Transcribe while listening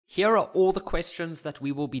Here are all the questions that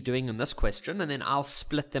we will be doing in this question, and then I'll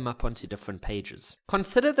split them up onto different pages.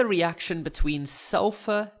 Consider the reaction between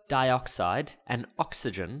sulfur dioxide and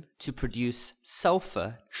oxygen to produce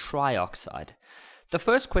sulfur trioxide. The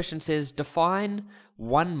first question says, define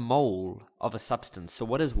 1 mole of a substance. So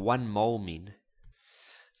what does 1 mole mean?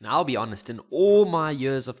 Now, I'll be honest, in all my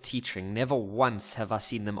years of teaching, never once have I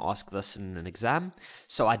seen them ask this in an exam,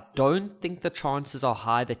 so I don't think the chances are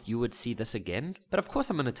high that you would see this again. But of course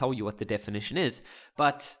I'm going to tell you what the definition is,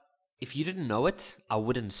 but if you didn't know it, I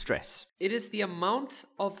wouldn't stress. It is the amount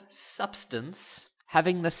of substance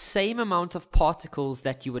having the same amount of particles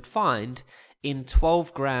that you would find in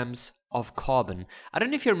 12 grams of carbon. I don't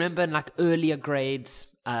know if you remember in like earlier grades,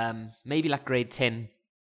 maybe like grade 10,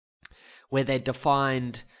 where they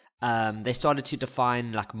started to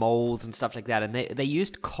define like moles and stuff like that, and they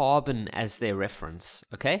used carbon as their reference,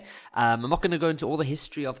 okay? I'm not going to go into all the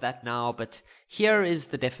history of that now, but here is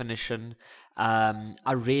the definition.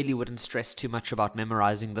 I really wouldn't stress too much about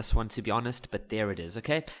memorizing this one, to be honest, but there it is,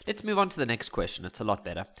 okay? Let's move on to the next question. It's a lot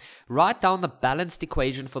better. Write down the balanced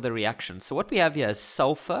equation for the reaction. So what we have here is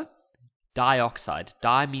sulfur dioxide.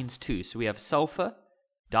 Di means 2, so we have sulfur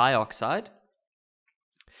dioxide,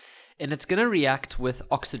 and it's going to react with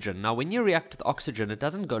oxygen. Now, when you react with oxygen, it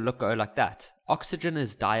doesn't go like that. Oxygen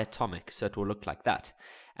is diatomic, so it will look like that.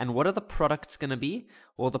 And what are the products going to be?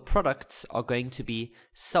 Well, the products are going to be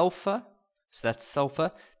sulfur, so that's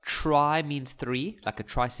sulfur. Tri means 3, like a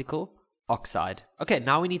tricycle, oxide. Okay,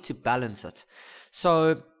 now we need to balance it.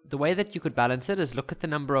 So the way that you could balance it is look at the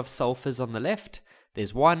number of sulfurs on the left.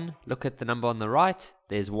 There's 1. Look at the number on the right.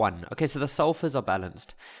 There's 1. Okay, so the sulfurs are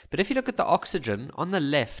balanced. But if you look at the oxygen, on the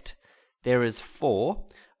left, there is 4.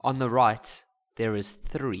 On the right, there is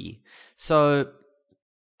 3. So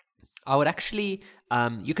I would actually,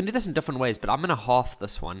 you can do this in different ways, but I'm going to half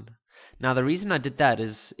this one. Now, the reason I did that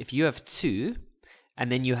is if you have 2,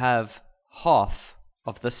 and then you have half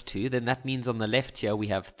of this 2, then that means on the left here we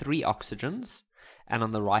have 3 oxygens, and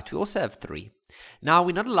on the right we also have 3. Now,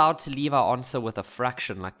 we're not allowed to leave our answer with a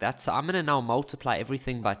fraction like that, so I'm going to now multiply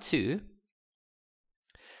everything by 2.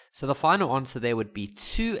 So the final answer there would be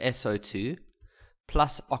 2 SO2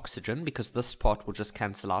 plus oxygen, because this part will just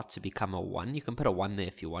cancel out to become a 1. You can put a 1 there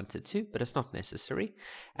if you wanted to, but it's not necessary.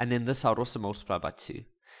 And then this I would also multiply by 2.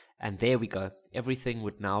 And there we go. Everything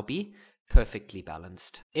would now be perfectly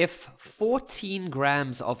balanced. If 14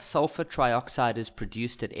 grams of sulfur trioxide is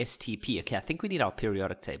produced at STP, okay, I think we need our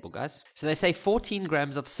periodic table, guys. So they say 14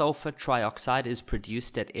 grams of sulfur trioxide is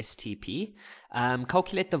produced at STP.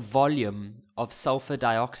 Calculate the volume of sulfur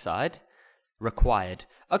dioxide required.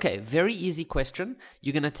 Okay, very easy question.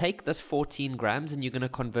 You're going to take this 14 grams and you're going to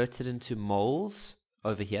convert it into moles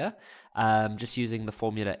over here, just using the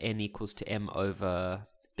formula N equals to M over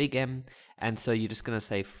big M, and so you're just going to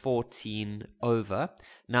say 14 over.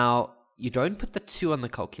 Now, you don't put the 2 on the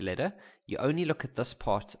calculator, you only look at this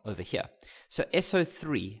part over here. So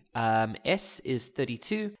SO3, S is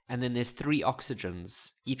 32, and then there's 3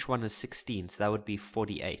 oxygens, each one is 16, so that would be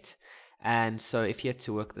 48. And so if you had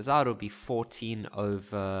to work this out, it would be 14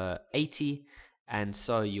 over 80, and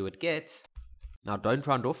so you would get, now don't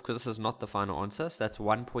round off because this is not the final answer, so that's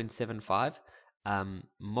 1.75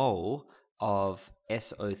 mole of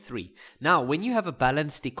SO3. Now, when you have a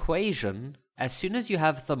balanced equation, as soon as you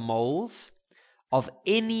have the moles of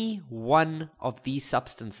any one of these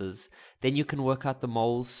substances, then you can work out the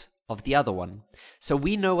moles of the other one. So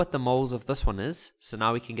we know what the moles of this one is, so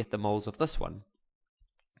now we can get the moles of this one.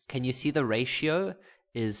 Can you see the ratio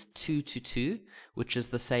is 2 to 2, which is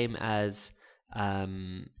the same as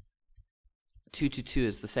 2 to 2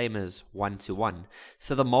 is the same as 1 to 1.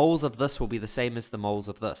 So the moles of this will be the same as the moles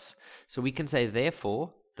of this. So we can say,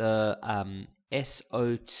 therefore, the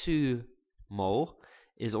SO2 mole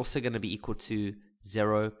is also going to be equal to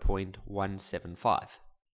 0.175.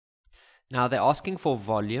 Now, they're asking for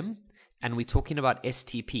volume, and we're talking about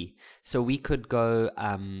STP. So we could go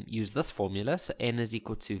use this formula. So N is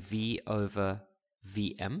equal to V over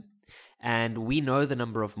Vm. And we know the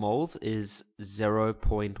number of moles is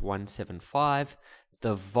 0.175.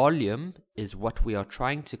 The volume is what we are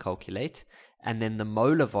trying to calculate. And then the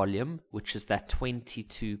molar volume, which is that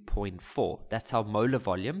 22.4. That's our molar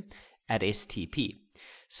volume at STP.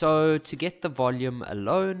 So to get the volume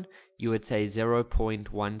alone, you would say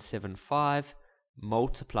 0.175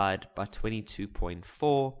 multiplied by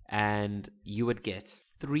 22.4, and you would get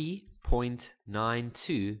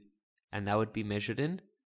 3.92, and that would be measured in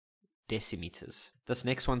decimeters. This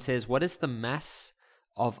next one says, what is the mass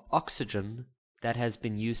of oxygen that has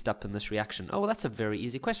been used up in this reaction? Oh, well, that's a very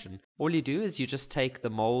easy question. All you do is you just take the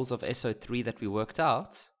moles of SO3 that we worked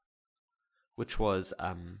out, which was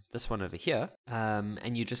this one over here,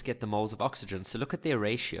 and you just get the moles of oxygen. So look at their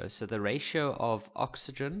ratio. So the ratio of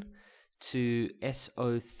oxygen to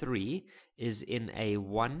SO3 is in a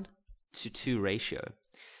 1:2 ratio.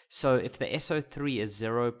 So if the SO3 is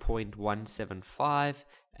 0.175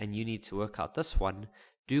 and you need to work out this one,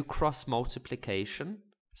 do cross multiplication.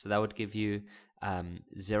 So that would give you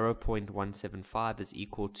 0.175 is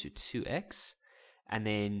equal to 2x, and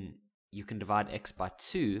then you can divide x by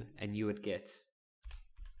 2 and you would get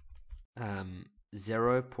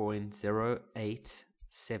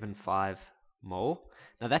 0.0875 mole.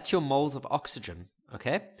 Now that's your moles of oxygen,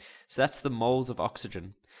 okay? So that's the moles of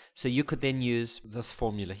oxygen. So you could then use this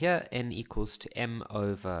formula here, N equals to M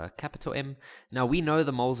over capital M. Now we know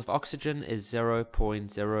the moles of oxygen is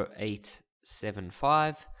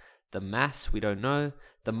 0.0875. The mass we don't know.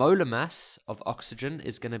 The molar mass of oxygen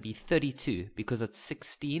is going to be 32 because it's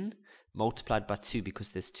 16 multiplied by 2 because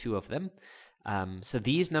there's 2 of them. So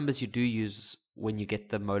these numbers you do use when you get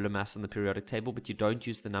the molar mass on the periodic table, but you don't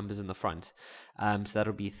use the numbers in the front. So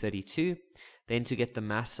that'll be 32. Then to get the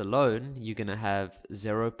mass alone, you're going to have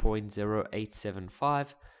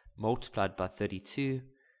 0.0875 multiplied by 32.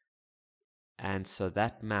 And so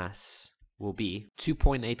that mass will be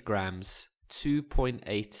 2.8 grams.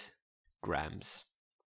 2.8 grams.